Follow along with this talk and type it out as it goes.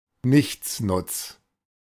Nichtsnutz.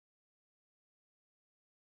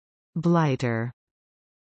 Blighter.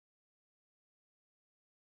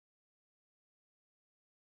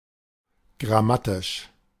 Grammatisch.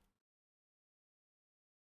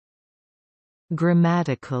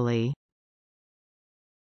 Grammatically.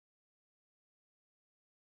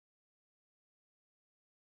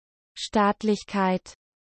 Staatlichkeit,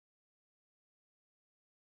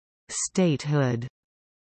 Statehood.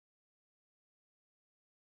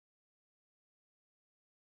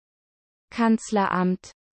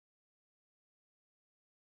 Kanzleramt,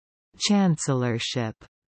 Chancellorship.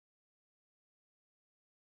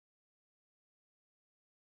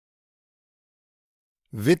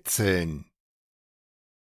 Witzeln.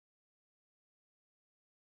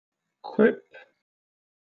 Quip.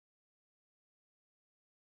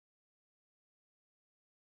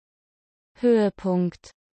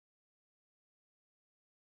 Höhepunkt,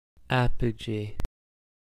 Apogee.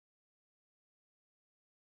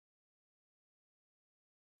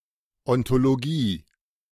 Ontologie.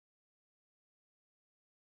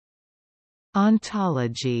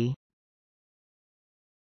 Ontology.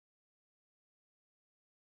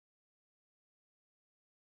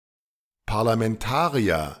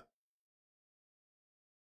 Parlamentarier.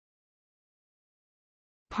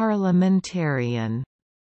 Parliamentarian.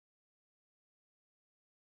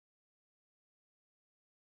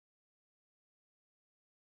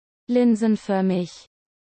 linsenförmig,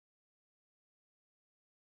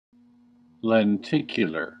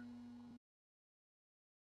 Lenticular.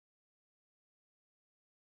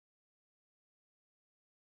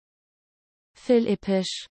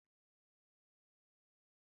 philippisch,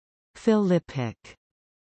 Philippic.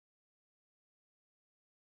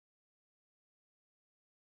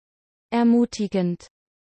 ermutigend,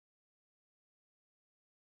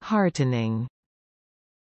 Heartening.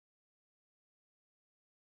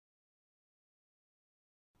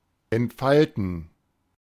 Entfalten.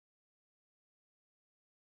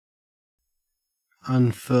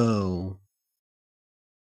 Unfurl.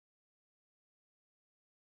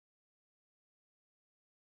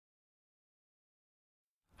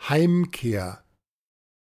 Heimkehr.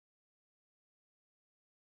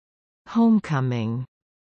 Homecoming.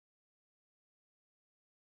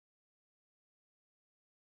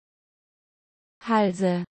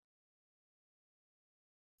 Halse,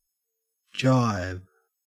 Jive.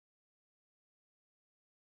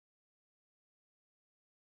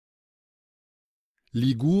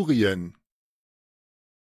 Ligurien.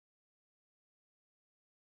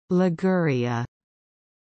 Liguria.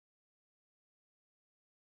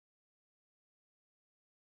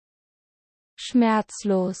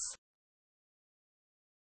 schmerzlos,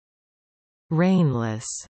 Rainless.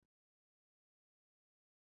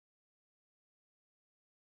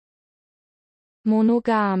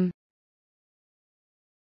 monogam,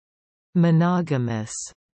 Monogamous.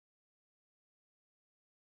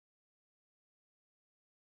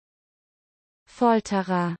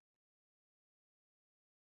 Folterer,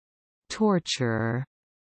 Torturer.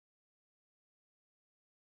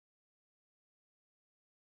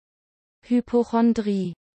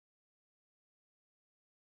 Hypochondrie,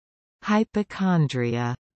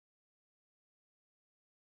 Hypochondria.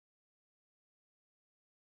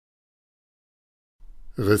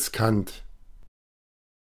 Riskant.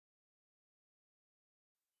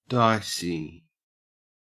 Dicey.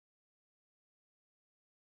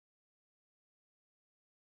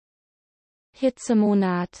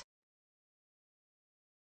 Hitzemonat,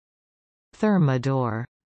 Thermidor.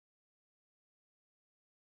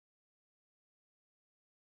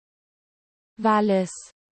 Wallis,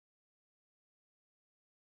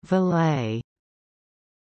 Valet.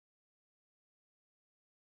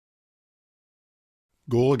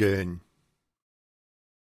 Gurgeln.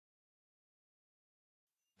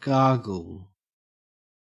 Gargle.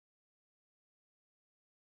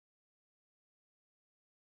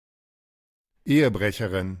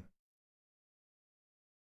 Ehebrecherin.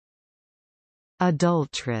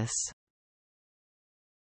 Adulteress.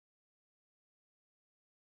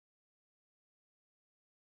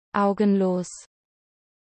 augenlos,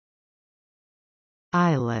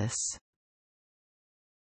 Eyeless.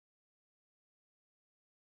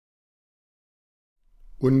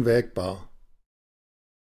 Unwägbar.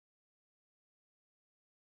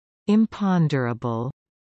 Imponderable.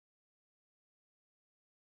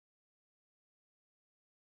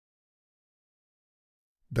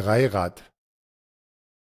 Dreirad.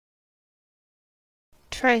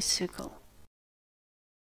 Tricycle.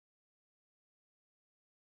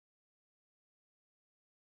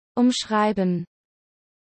 umschreiben,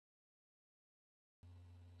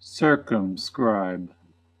 Circumscribe.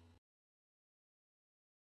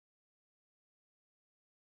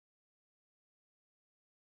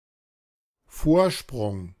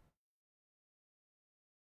 Vorsprung,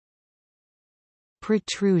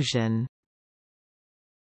 protrusion,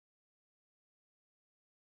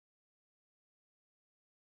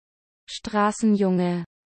 Straßenjunge,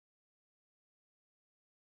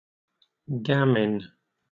 Gammon,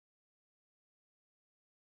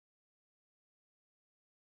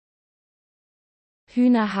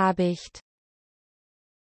 Hühnerhabicht,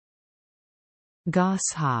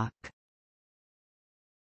 goshawk,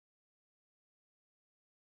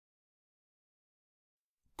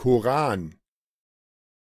 Koran,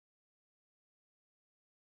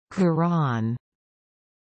 Quran,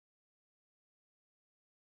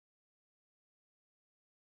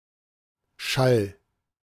 Schall,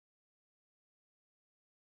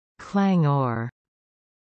 clangor,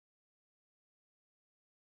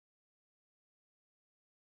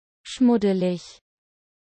 schmuddelig,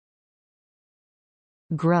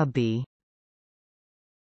 grubby,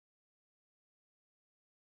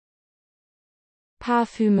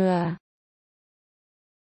 Parfümeur,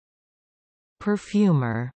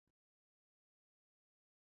 perfumer,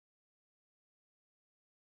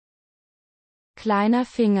 kleiner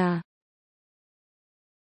Finger,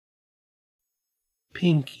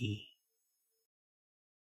 Pinky.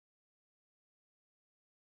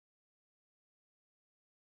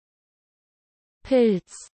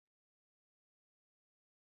 Pilz,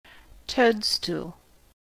 Toadstool.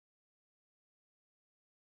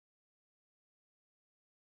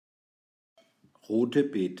 Rote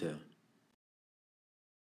Beete.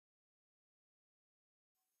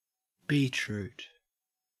 Beetroot.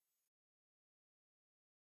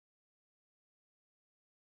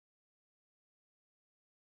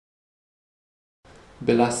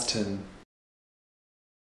 Belasten.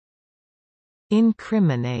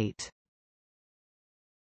 incriminate,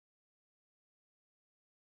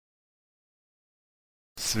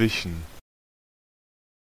 zwischen,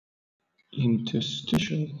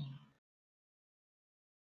 Interstitial,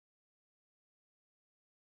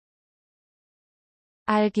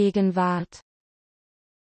 Allgegenwart,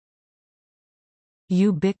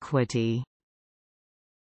 ubiquity,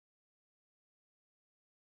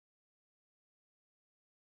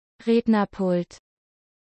 Rednerpult,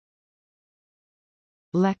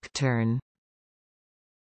 lectern,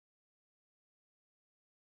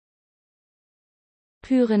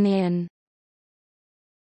 Pyrenäen,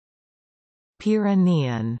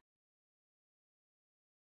 Pyrenean,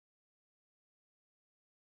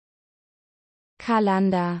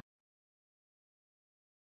 Kalender,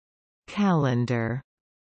 calendar,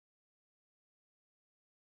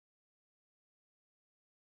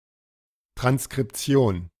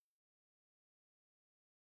 Transkription,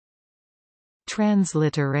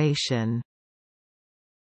 transliteration,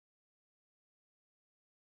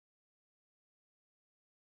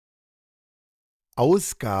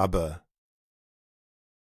 Ausgabe,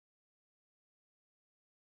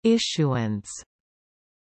 issuance,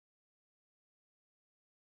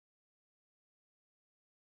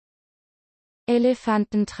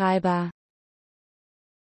 Elefantentreiber,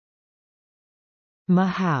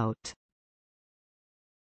 mahout,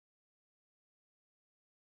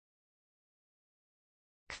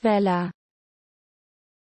 Queller,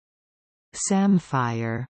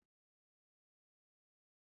 samphire,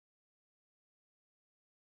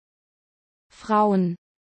 Frauen,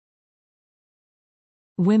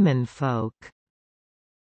 womenfolk,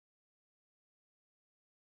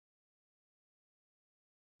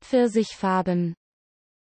 Pfirsichfarben,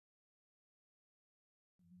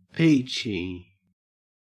 Peachy.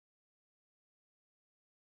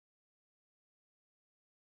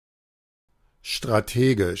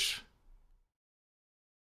 strategisch,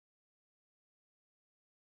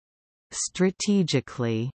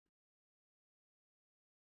 strategically,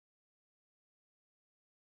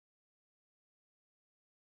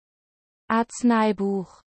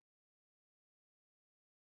 Arzneibuch,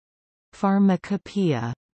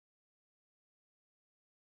 pharmacopoeia,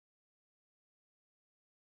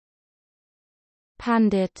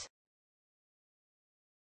 Pandit,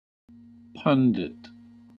 Pundit,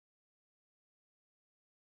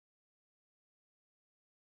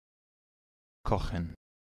 kochen,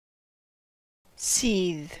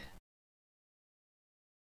 Seethe.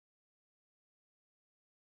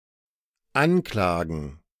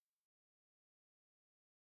 anklagen,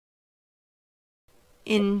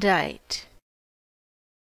 Indict.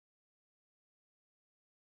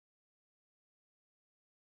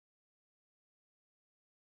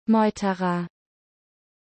 Meuterer,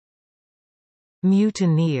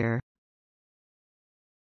 mutineer,